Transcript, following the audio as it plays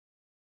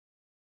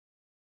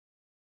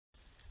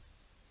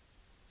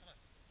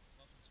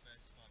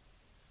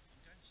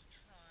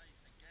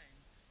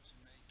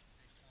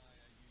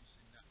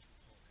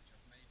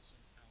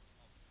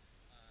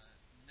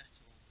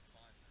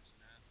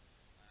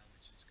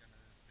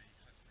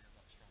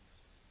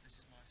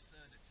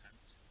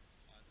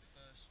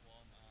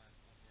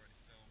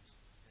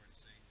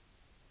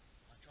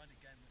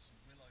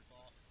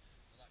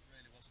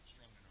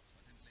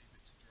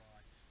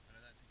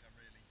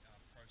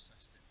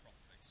processed it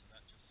properly, so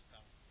that just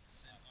fell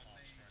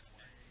apart straight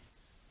away. I made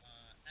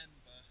a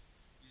ember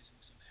using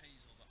some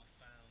hazel that I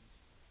found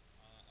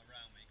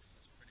around me, because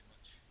that's pretty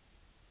much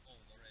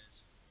all there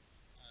is.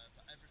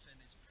 But everything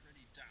is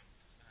pretty damp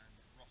and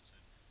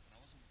rotten, and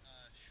I wasn't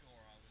sure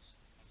I was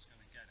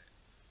going to get it,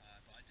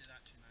 but I did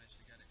actually manage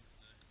to get it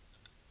with the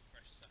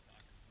fresh set that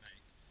I could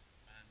make,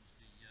 and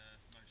the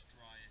most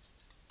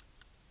driest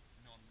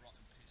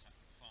non-rotten piece I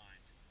could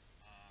find.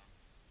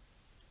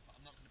 But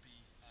I'm not going to be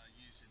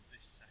using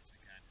this set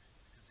again,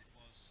 because it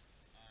was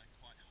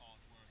quite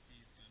hard work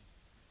even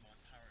with my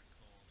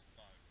paracord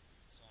bow,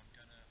 so I'm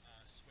going to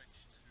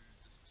switch to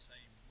the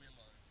same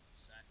willow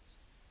set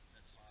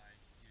that I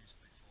used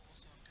before.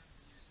 Also, I'm going to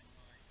be using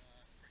my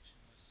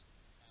frictionless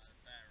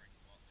bearing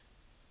block.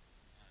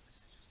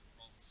 This is just a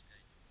roller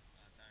skate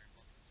bearing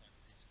block inside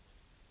a piece of wood.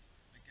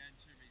 Again,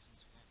 two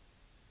reasons for that.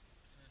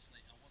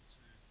 Firstly, I want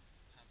to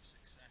have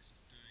success of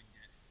doing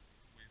it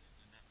with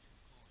the natural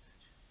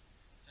cordage.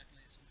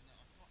 Secondly, it's something that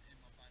I've got in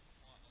my bag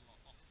quite a lot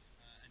of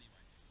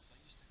anyway. So I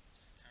used to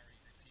carry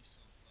a piece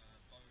of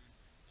bone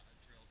that I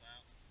drilled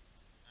out,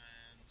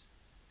 and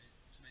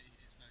to me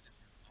it's no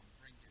different. I'm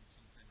bringing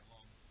something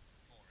along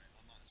for it.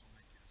 I might as well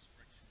make it as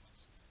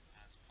frictionless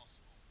as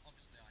possible.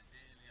 Obviously,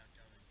 ideally I'd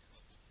go and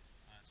cut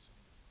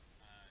some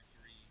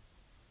green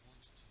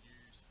wood to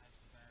use as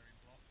the bearing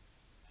block,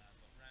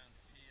 but round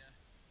here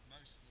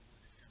most of the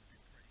wood is going to be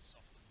pretty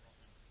soft and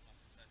rotten,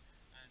 like I said,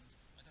 and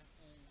I don't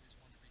always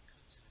want to be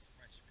cutting a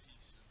fresh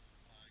piece of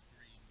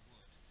green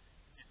wood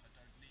if I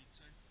don't need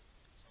to,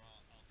 so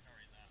I'll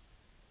carry that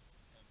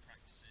for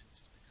practicing,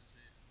 just because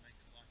it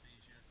makes life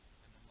easier,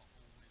 and I'm not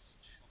always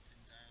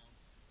chopping down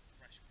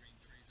fresh green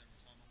trees every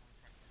time I want to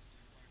practice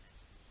doing bowdry.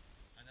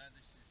 I know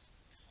this is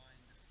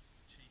kind of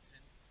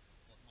cheating,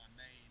 but my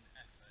main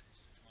effort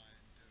is to try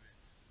and do it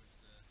with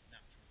the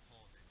natural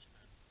cordage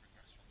and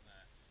progress from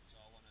there,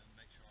 so I want to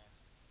make sure I've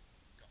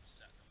got a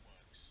set that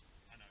works.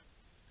 I know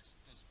this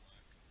does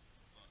work,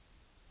 but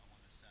I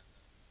want a set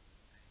that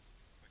will be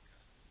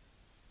quicker.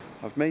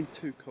 I've made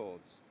two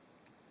cords.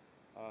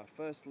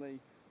 Firstly,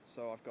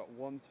 so I've got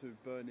one to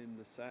burn in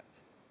the set,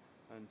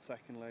 and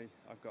secondly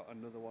I've got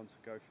another one to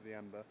go for the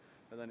ember,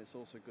 but then it's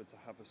also good to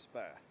have a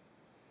spare.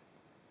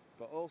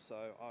 But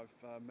also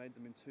I've made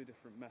them in two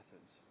different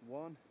methods.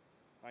 One,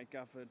 I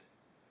gathered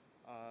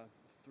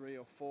 3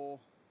 or 4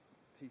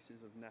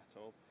 pieces of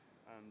nettle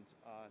and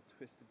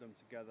twisted them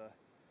together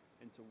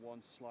into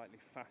one slightly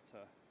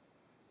fatter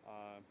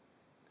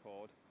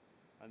cord,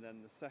 and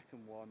then the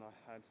second one I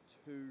had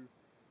 2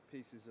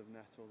 pieces of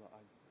nettle that I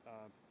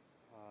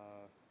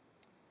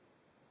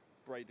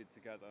braided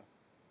together,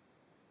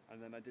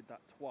 and then I did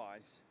that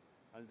twice,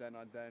 and then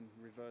I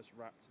reverse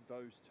wrapped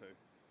those 2.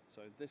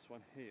 So this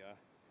one here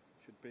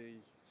should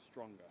be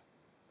stronger.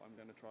 I'm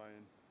going to try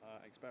and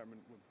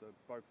experiment with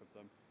both of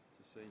them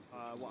to see.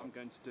 What I'm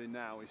going to do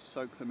now is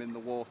soak them in the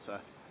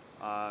water,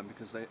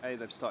 because A,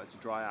 they've started to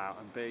dry out,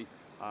 and B,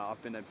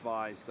 I've been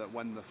advised that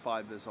when the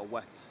fibres are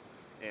wet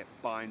it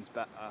binds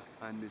better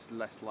and is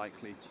less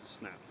likely to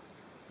snap.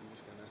 I'm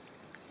just going to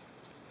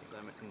put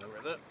them in the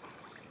river.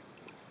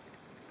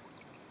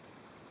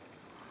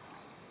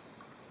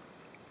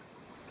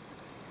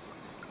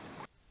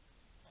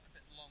 Quite a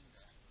bit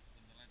longer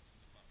than the length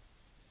of the bow.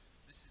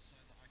 This is so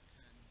that I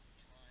can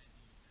try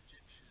the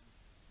Egyptian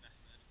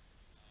method.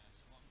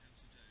 So what I'm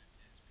going to do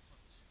is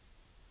put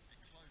a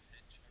clove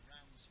hitch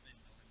around the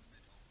spindle in the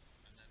middle,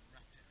 and then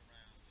wrap it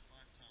around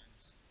 5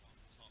 times on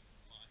the top and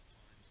 5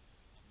 times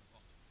on the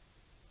bottom.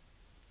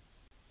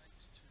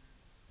 Thanks to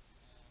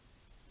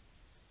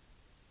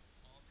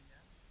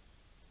RBM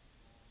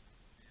for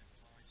the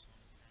advice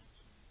on how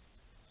to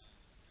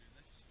do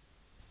this.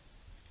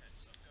 Okay,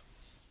 so I've got the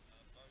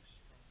bow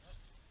strung up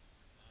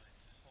with my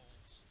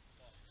holes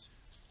locked to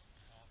the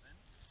carve in.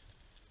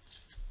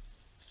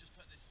 Just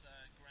put this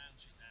ground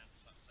sheet down,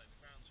 because like I say, the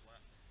ground's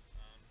wet.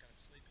 I'm going to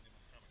be sleeping in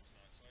my hammock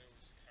tonight, so I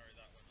always carry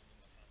that when I'm in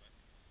the hammock,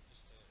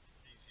 just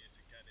easier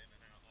to get in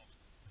and out of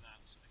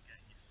without sort of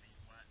getting your feet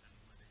wet and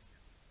muddy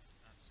and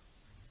that sort of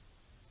thing.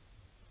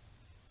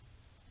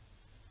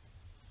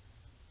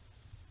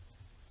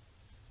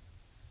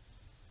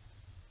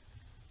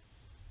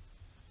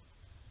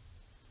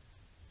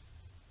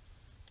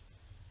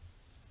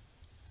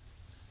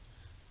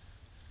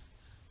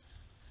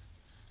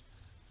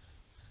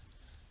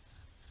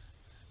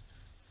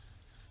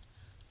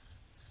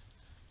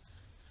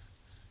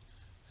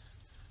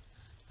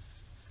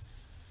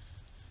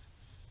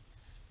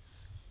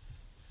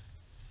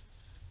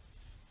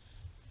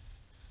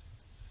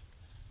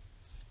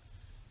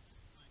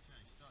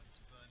 Starting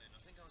to burn in.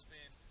 I think I was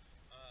being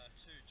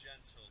too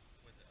gentle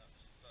with it at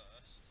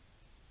first,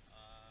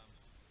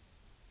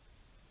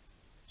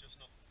 just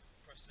not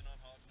pressing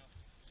on hard enough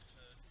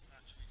to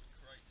actually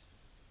create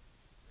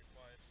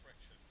required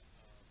friction,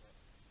 but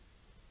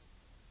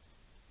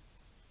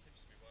it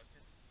seems to be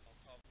working. I'll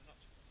carve the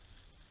notch.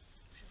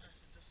 The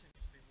method does seem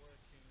to be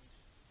working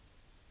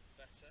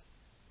better.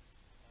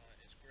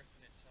 It's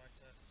gripping it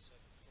tighter so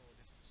the cord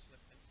isn't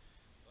slipping,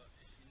 but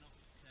if you're not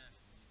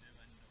careful you do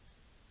end up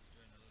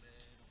doing a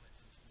little bit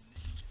of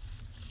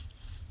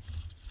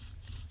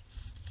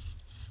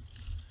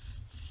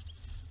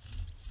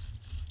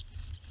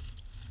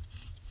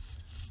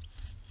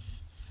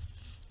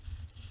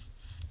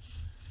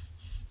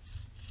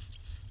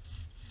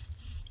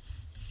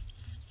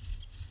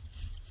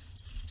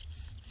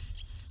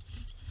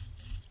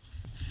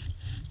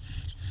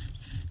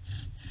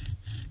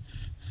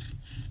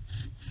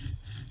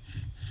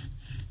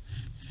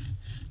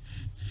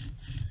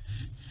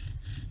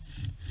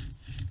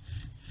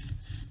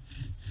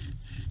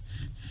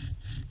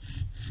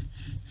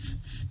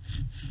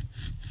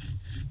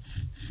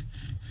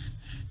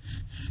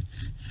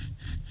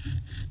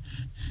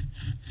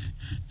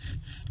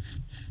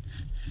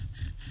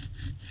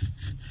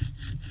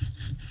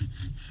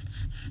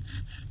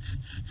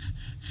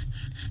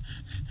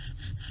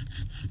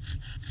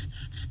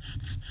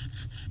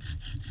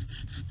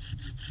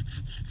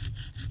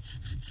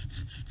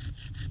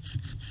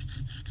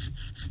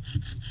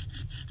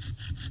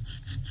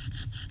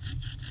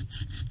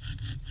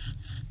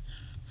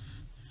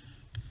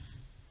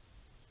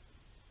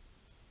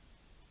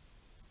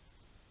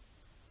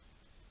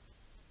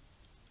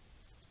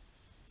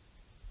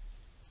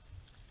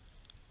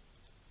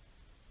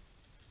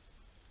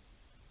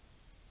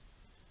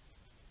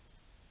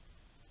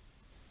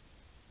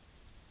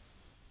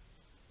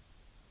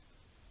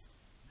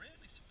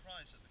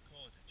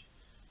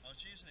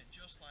using it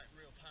just like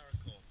real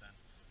paracord then.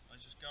 I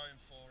was just going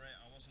for it,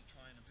 I wasn't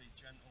trying to be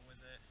gentle with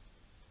it.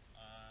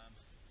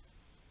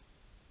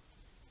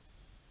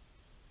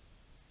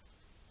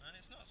 And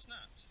it's not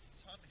snapped,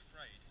 it's hardly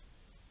frayed.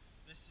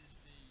 This is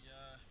the,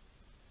 I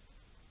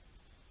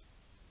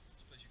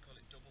suppose you call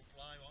it double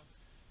ply one,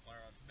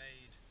 where I've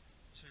made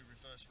 2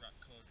 reverse wrap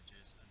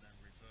cordages and then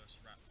reverse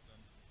wrap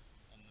them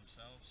on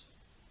themselves.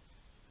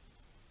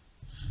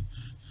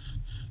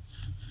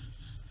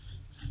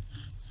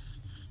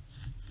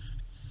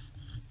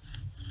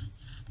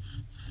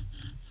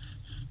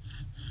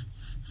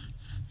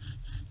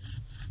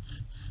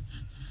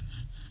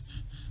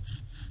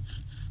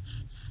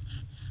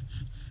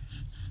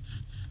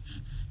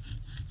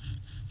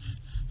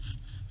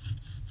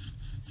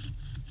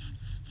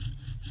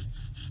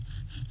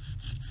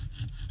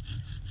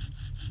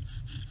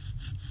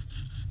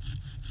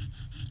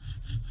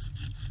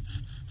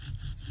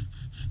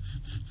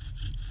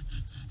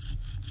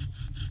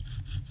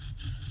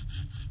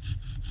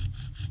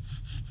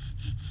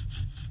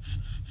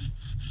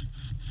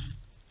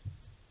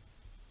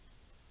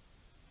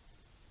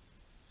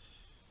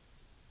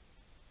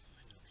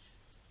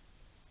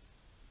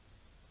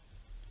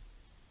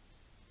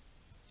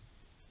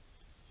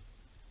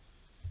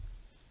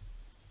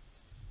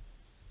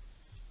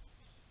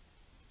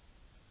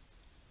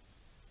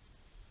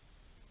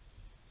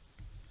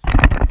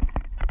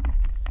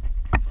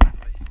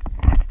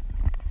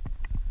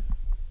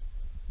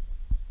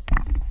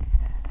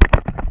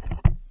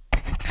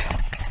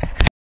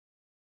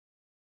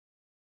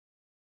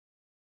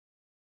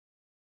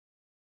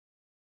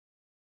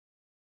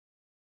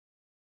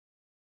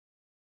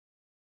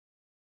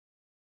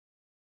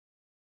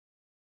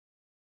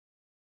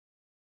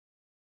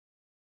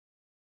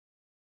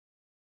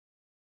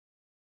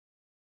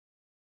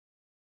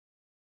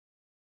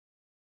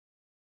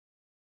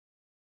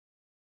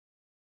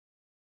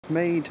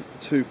 Made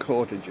 2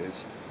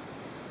 cordages.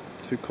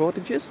 2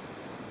 cordages?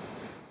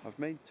 I've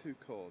made 2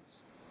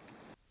 cords.